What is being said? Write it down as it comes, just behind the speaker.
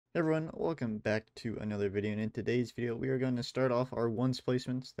Hey everyone, welcome back to another video, and in today's video we are going to start off our ones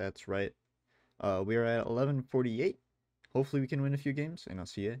placements. That's right, we are at 11:48. Hopefully we can win a few games, and I'll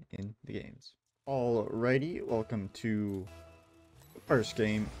see you in the games. Alrighty, welcome to the first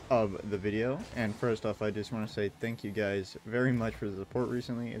game of the video, and first off I just want to say thank you guys very much for the support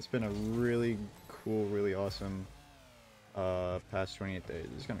recently. It's been a really cool, really awesome past 28 days.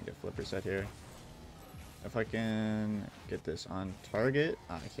 Just gonna get flipper set here. If I can get this on target,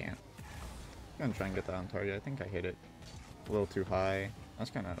 I can't. I'm gonna try and get that on target. I think I hit it a little too high. That's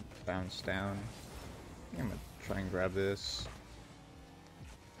kind of bounced down. I think I'm gonna try and grab this.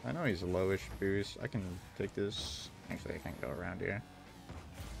 I know he's a lowish boost. I can take this. Actually, I can't go around here.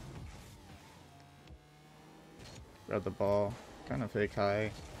 Grab the ball. Kind of fake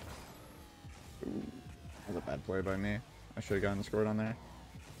high. Ooh, that was a bad play by me. I should have gotten scored on there.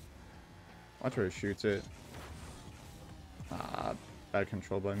 Watch where he shoots it. Bad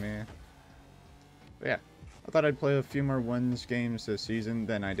control by me. But yeah, I thought I'd play a few more ones games this season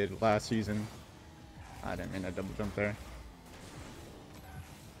than I did last season. I didn't mean to double jump there.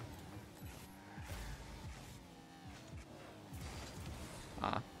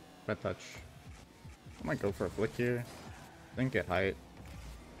 Bad touch. I might go for a flick here. Then get height.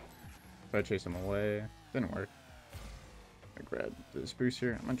 Try to chase him away. Didn't work. I grabbed this boost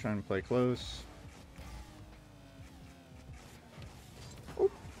here. I'm gonna try and play close.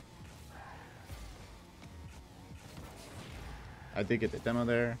 Oop. I did get the demo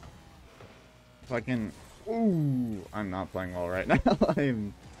there. If I can... Ooh! I'm not playing well right now.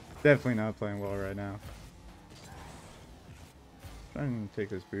 I'm definitely not playing well right now. Try and take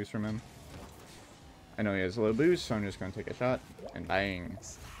this boost from him. I know he has a low boost, so I'm just going to take a shot. And bang.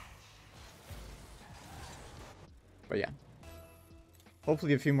 But yeah.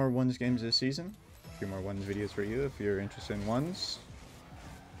 Hopefully a few more ones games this season. A few more ones videos for you if you're interested in ones.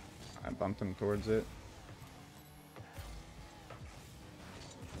 I bumped him towards it.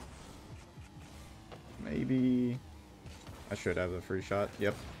 Maybe I should have a free shot.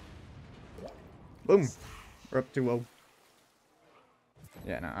 Yep. Boom. We're up 2-0.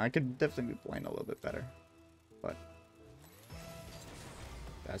 Yeah, no, I could definitely be playing a little bit better. But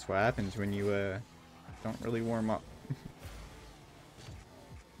that's what happens when you don't really warm up.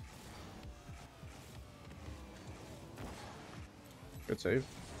 Good save.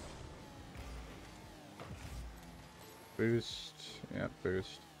 Boost. Yeah,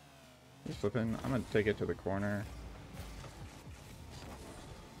 boost. He's flipping. I'm gonna take it to the corner.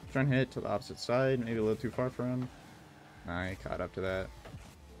 Try and hit it to the opposite side. Maybe a little too far for him. I caught up to that.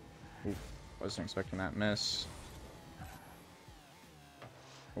 Ooh, wasn't expecting that miss.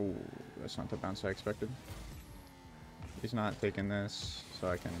 Ooh, that's not the bounce I expected. He's not taking this, so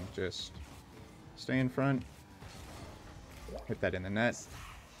I can just stay in front. Hit that in the net.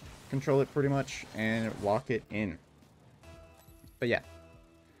 Control it pretty much, and walk it in. But yeah.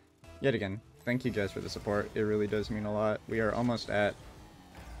 Yet again, thank you guys for the support. It really does mean a lot. We are almost at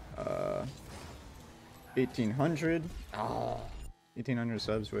 1,800. 1,800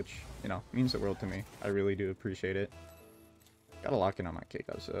 subs, which, you know, means the world to me. I really do appreciate it. Gotta lock in on my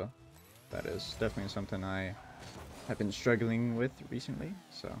kickoffs, so that is definitely something I have been struggling with recently.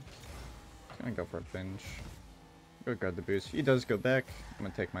 So, gonna go for a pinch. Go grab the boost. He does go back. I'm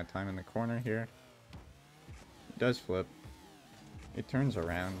gonna take my time in the corner here. He does flip. He turns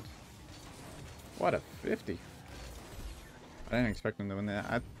around. What a 50. I didn't expect him to win that.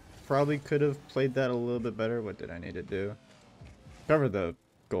 I probably could have played that a little bit better. What did I need to do? Cover the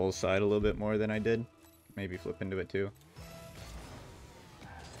goal side a little bit more than I did. Maybe flip into it too.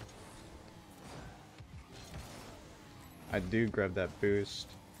 I do grab that boost.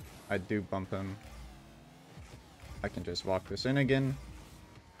 I do bump him. I can just walk this in again,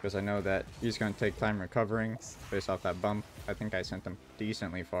 because I know that he's going to take time recovering based off that bump. I think I sent him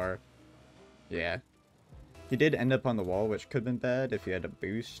decently far. Yeah. He did end up on the wall, which could have been bad if he had a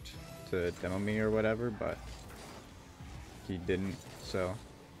boost to demo me or whatever, but he didn't, so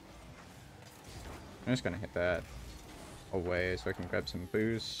I'm just going to hit that away so I can grab some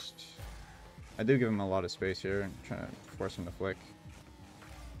boost. I do give him a lot of space here and trying to force him to flick.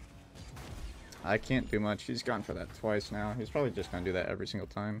 I can't do much. He's gone for that twice now. He's probably just going to do that every single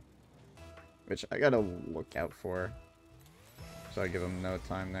time, which I got to look out for. So I give him no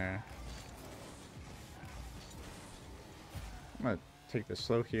time there. I'm going to take the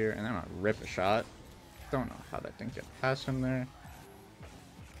slow here, and then I'm going to rip a shot. Don't know how that didn't get past him there.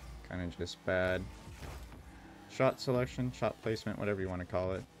 Kind of just bad shot selection, shot placement, whatever you want to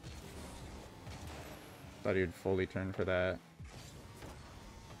call it. Thought he would fully turn for that.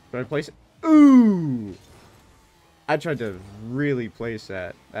 Did I place it? Ooh! I tried to really place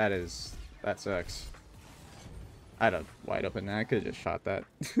that. That sucks. I had a wide open net. I could have just shot that.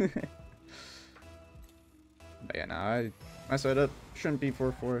 But yeah, no, my setup shouldn't be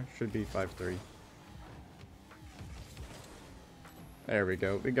 4-4. Should be 5-3. There we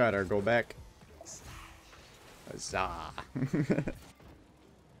go. We got our goal back. Huzzah.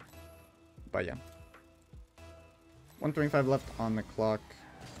 But yeah. 125 left on the clock.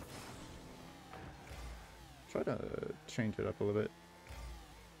 Try to change it up a little bit.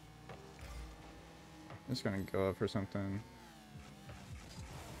 Just gonna go up for something.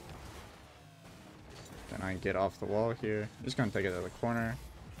 Can I get off the wall here? Just gonna take it to the corner.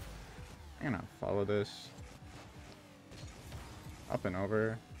 I'm gonna follow this. Up and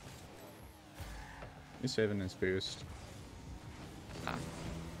over. He's saving his boost. Ah.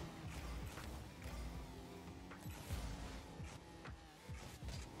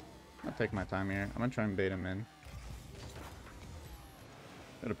 I'll take my time here. I'm gonna try and bait him in.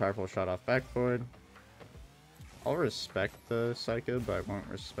 Get a powerful shot off backboard. I'll respect the Psycho, but I won't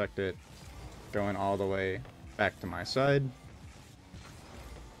respect it going all the way back to my side.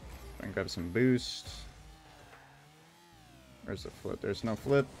 Try and grab some boost. Where's the flip? There's no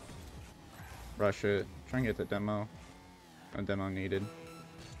flip. Rush it. Try and get the demo. No demo needed.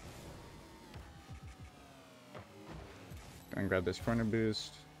 Go and grab this corner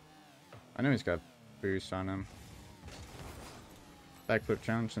boost. I know he's got boost on him. Backflip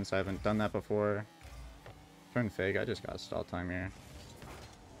challenge since I haven't done that before. Turn fake. I just got stall time here.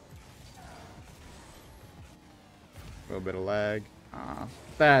 A little bit of lag. Ah,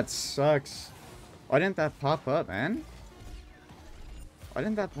 that sucks. Why didn't that pop up, man? Why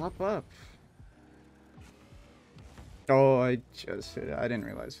didn't that pop up? Oh, I just hit it. I didn't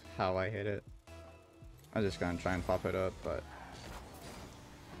realize how I hit it. I was just gonna try and pop it up, but...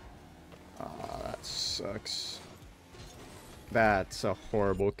 Ah, that sucks. That's a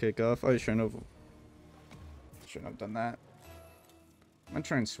horrible kickoff. I shouldn't have done that. I'm gonna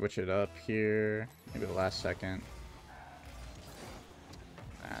try and switch it up here. Maybe the last second.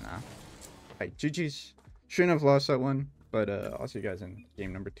 Nah. Hey, GG's. Shouldn't have lost that one, but I'll see you guys in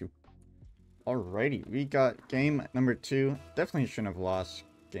game number 2. Alrighty, we got game number 2. Definitely shouldn't have lost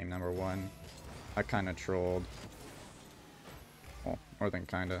game number 1. I kind of trolled. Well, more than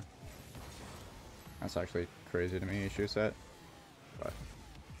kinda. That's actually crazy to me, issue set. But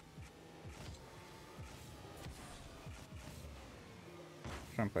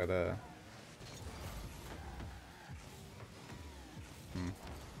try and play the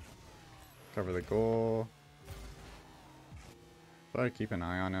cover the goal. But I keep an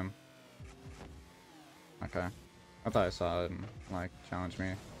eye on him. Okay. I thought I saw him like challenge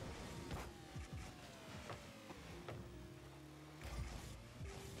me.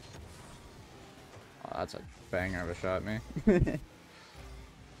 Oh, that's a banger of a shot, me.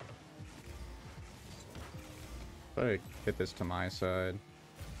 Better get this to my side.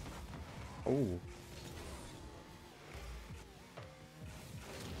 Oh.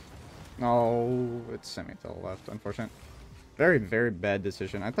 No, it sent me to the left, unfortunate. Very, very bad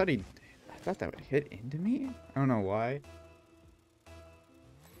decision. I thought that would hit into me? I don't know why.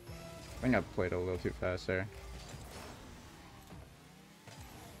 I think I played a little too fast there.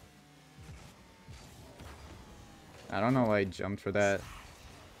 I don't know why I jumped for that.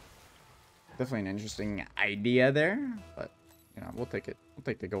 Definitely an interesting idea there, but you know, we'll take it. We'll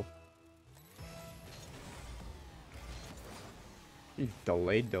take the goal. He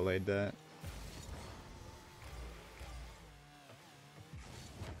delayed that.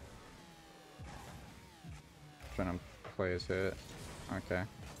 Trying to play his hit. Okay.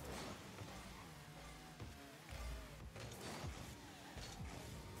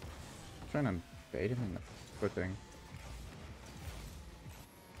 Trying to bait him in the flipping.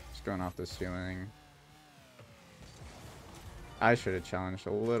 Just going off the ceiling. I should have challenged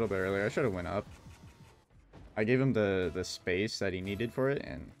a little bit earlier. I should have went up. I gave him the space that he needed for it,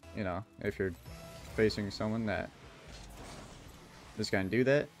 and you know, if you're facing someone that is gonna do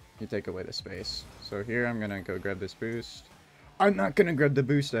that, you take away the space. So here I'm gonna go grab this boost. I'm not gonna grab the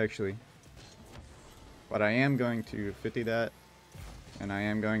boost actually, but I am going to 50 that, and I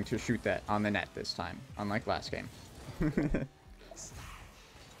am going to shoot that on the net this time, unlike last game.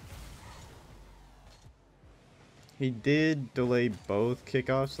 He did delay both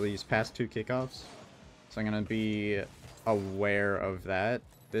kickoffs, so these past 2 kickoffs. So I'm gonna be aware of that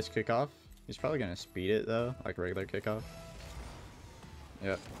this kickoff. He's probably gonna speed it though, like a regular kickoff.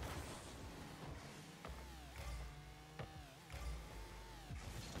 Yep.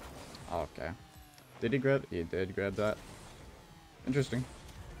 Okay. Did he grab? He did grab that. Interesting.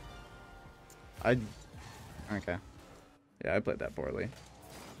 Okay. Yeah, I played that poorly.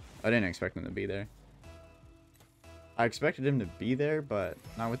 I didn't expect him to be there. I expected him to be there, but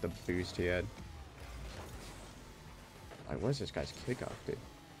not with the boost he had. Like, where's this guy's kickoff, dude?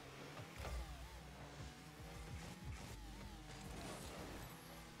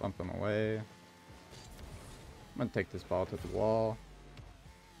 Bump him away. I'm gonna take this ball to the wall.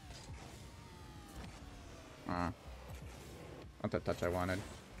 Not the touch I wanted.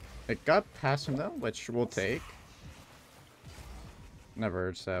 It got past him though, which we'll take. Never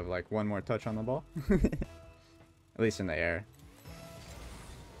hurts to have like one more touch on the ball. At least in the air.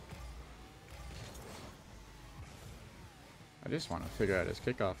 I just want to figure out his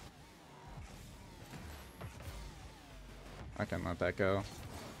kickoff. I can let that go.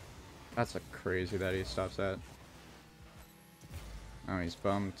 That's a crazy that he stops that. Oh, he's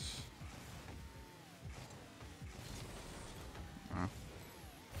bumped.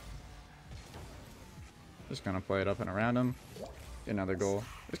 Just gonna play it up and around him. Get another goal.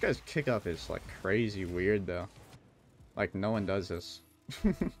 This guy's kickoff is like crazy weird though. Like no one does this.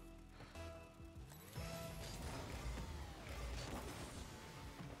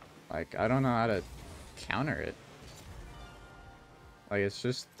 Like I don't know how to counter it. Like it's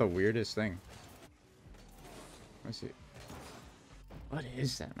just the weirdest thing. Let's see. What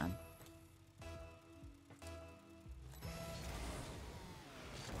is that, man?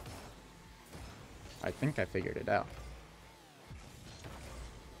 I think I figured it out.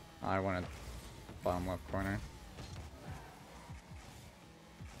 I want to bottom left corner.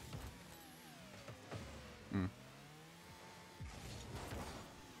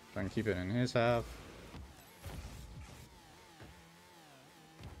 Try and keep it in his half.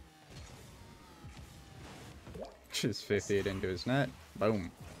 Just 50 it into his net.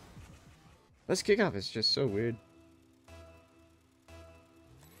 Boom. This kickoff is just so weird.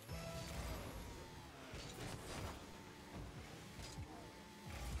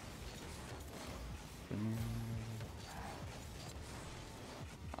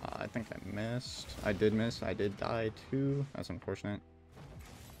 I think I missed. I did miss. I did die too. That's unfortunate.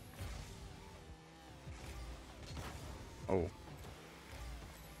 Oh.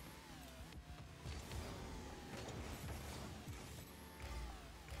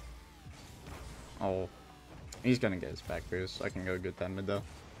 Oh. He's gonna get his back boost. I can go get that mid though.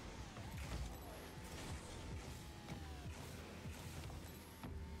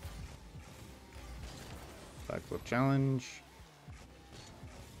 Backflip challenge.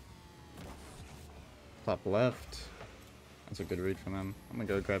 Top left. That's a good read from him. I'm gonna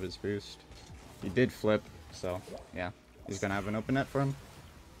go grab his boost. He did flip, so yeah. He's gonna have an open net for him.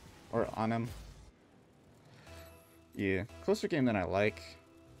 Or on him. Yeah. Closer game than I like.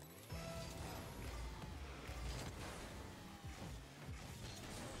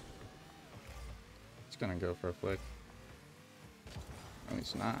 He's gonna go for a flick. No,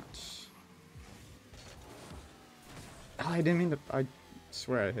 he's not. Oh, I didn't mean to. I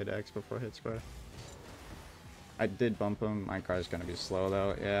swear I hit X before I hit square. I did bump him. My car's gonna be slow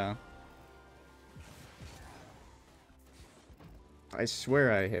though, yeah. I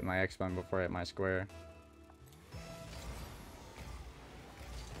swear I hit my X button before I hit my square.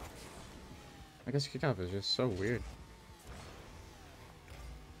 I guess kickoff is just so weird.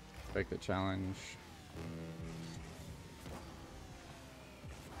 Break the challenge.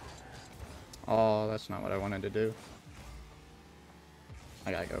 Oh, that's not what I wanted to do.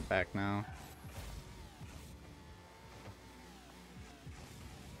 I gotta go back now.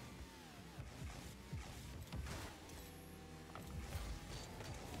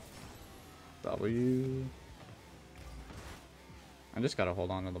 W. I just gotta hold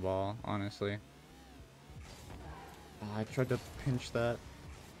on to the ball, honestly. Oh, I tried to pinch that.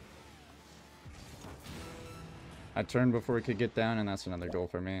 I turned before we could get down, and that's another goal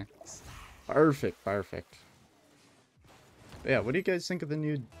for me. Perfect, perfect. But yeah, what do you guys think of the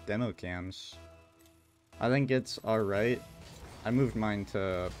new demo cams? I think it's alright. I moved mine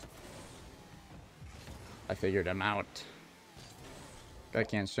to... I figured them out. I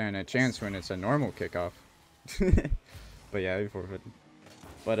can't stand a chance when it's a normal kickoff. But yeah, we forfeit.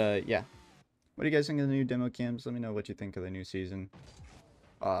 But yeah. What do you guys think of the new demo cams? Let me know what you think of the new season.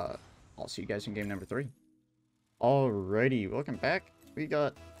 I'll see you guys in game number 3. Alrighty, welcome back. We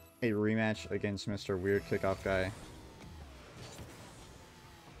got a rematch against Mr. Weird Kickoff Guy.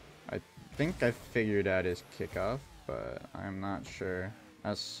 I think I figured out his kickoff, but I'm not sure.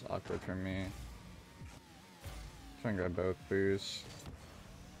 That's awkward for me. Try and grab both boosts.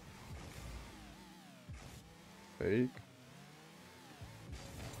 Fake.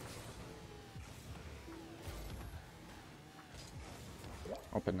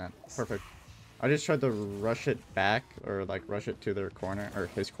 Open that. Perfect. I just tried to rush it back, or like rush it to their corner, or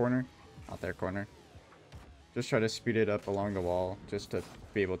his corner, not their corner. Just try to speed it up along the wall, just to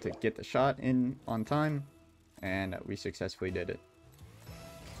be able to get the shot in on time, and we successfully did it.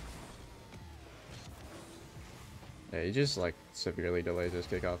 Yeah, he just like severely delays his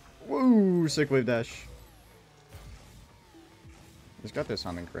kickoff. Woo! Sick wave dash. He's got this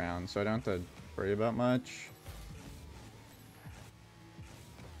on the ground, so I don't have to worry about much.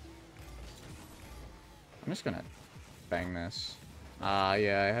 I'm just gonna bang this. Yeah,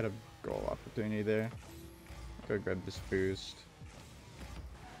 I had a goal opportunity there. Go grab this boost.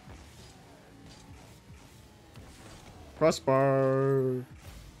 Crossbar!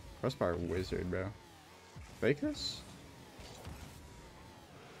 Crossbar wizard, bro. Fake this?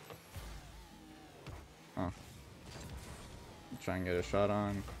 Oh. Try and get a shot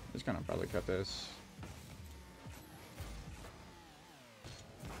on. Just gonna probably cut this.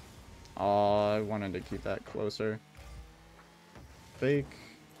 Oh, I wanted to keep that closer. Fake.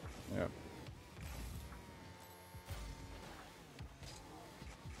 Yep.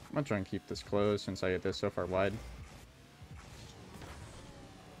 I'm gonna try and keep this close since I get this so far wide.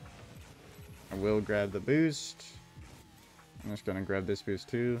 I will grab the boost. I'm just gonna grab this boost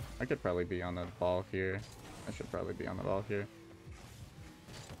too. I could probably be on the ball here. I should probably be on the ball here.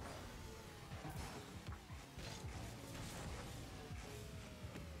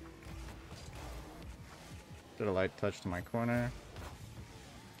 Did a light touch to my corner.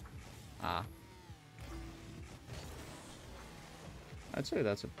 I'd say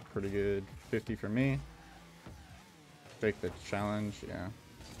that's a pretty good 50 for me. Take the challenge, yeah.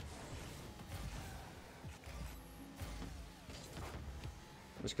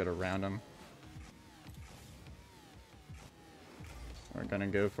 Just gotta round him. We're gonna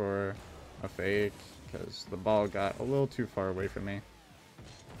go for a fake because the ball got a little too far away from me.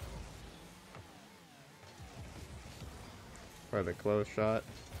 For the close shot.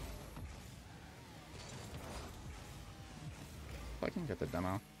 If I can get the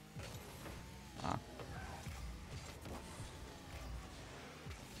demo.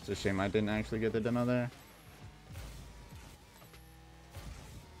 It's a shame I didn't actually get the demo there.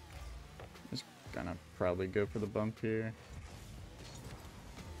 Just gonna probably go for the bump here.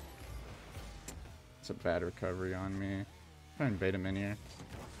 It's a bad recovery on me. Try and bait him in here.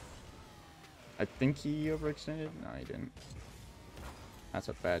 I think he overextended. No, he didn't. That's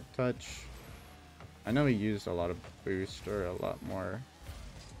a bad touch. I know he used a lot of boost, or a lot more.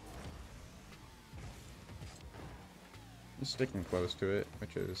 Just sticking close to it,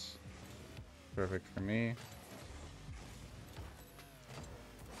 which is perfect for me.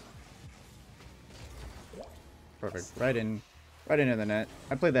 Perfect. Right into the net.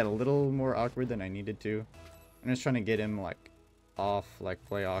 I played that a little more awkward than I needed to. I'm just trying to get him like off, like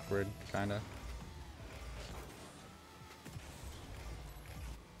play awkward, kinda.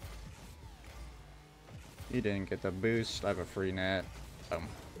 He didn't get the boost. I have a free net. Boom.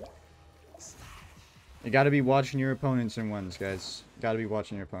 You gotta be watching your opponents in ones, guys. Gotta be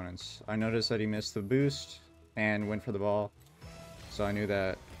watching your opponents. I noticed that he missed the boost and went for the ball. So I knew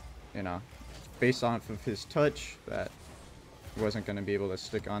that, you know, based off of his touch, that he wasn't gonna be able to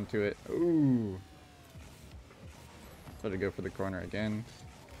stick onto it. Ooh. Better go for the corner again.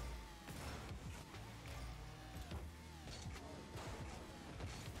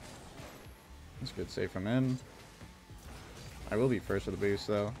 That's a good save from him. I will be first with the boost,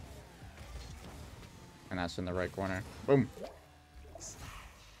 though. And that's in the right corner. Boom.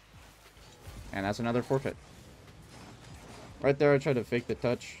 And that's another forfeit. Right there, I tried to fake the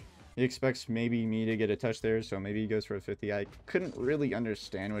touch. He expects maybe me to get a touch there, so maybe he goes for a 50. I couldn't really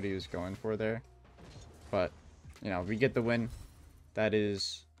understand what he was going for there. But, you know, we get the win. That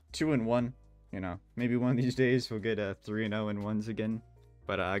is 2-1. You know, maybe one of these days we'll get a 3-0 in ones again.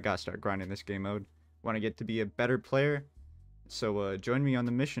 But I gotta start grinding this game mode. Want to get to be a better player. So join me on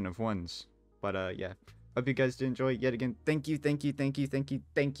the mission of ones. But yeah, hope you guys did enjoy yet again. Thank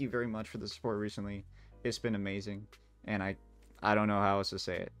you very much for the support recently. It's been amazing, and I don't know how else to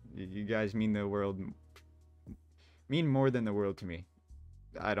say it. You guys mean the world, mean more than the world to me.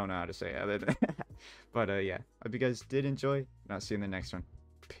 I don't know how to say it other than but yeah, hope you guys did enjoy, and I'll see you in the next one.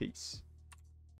 Peace.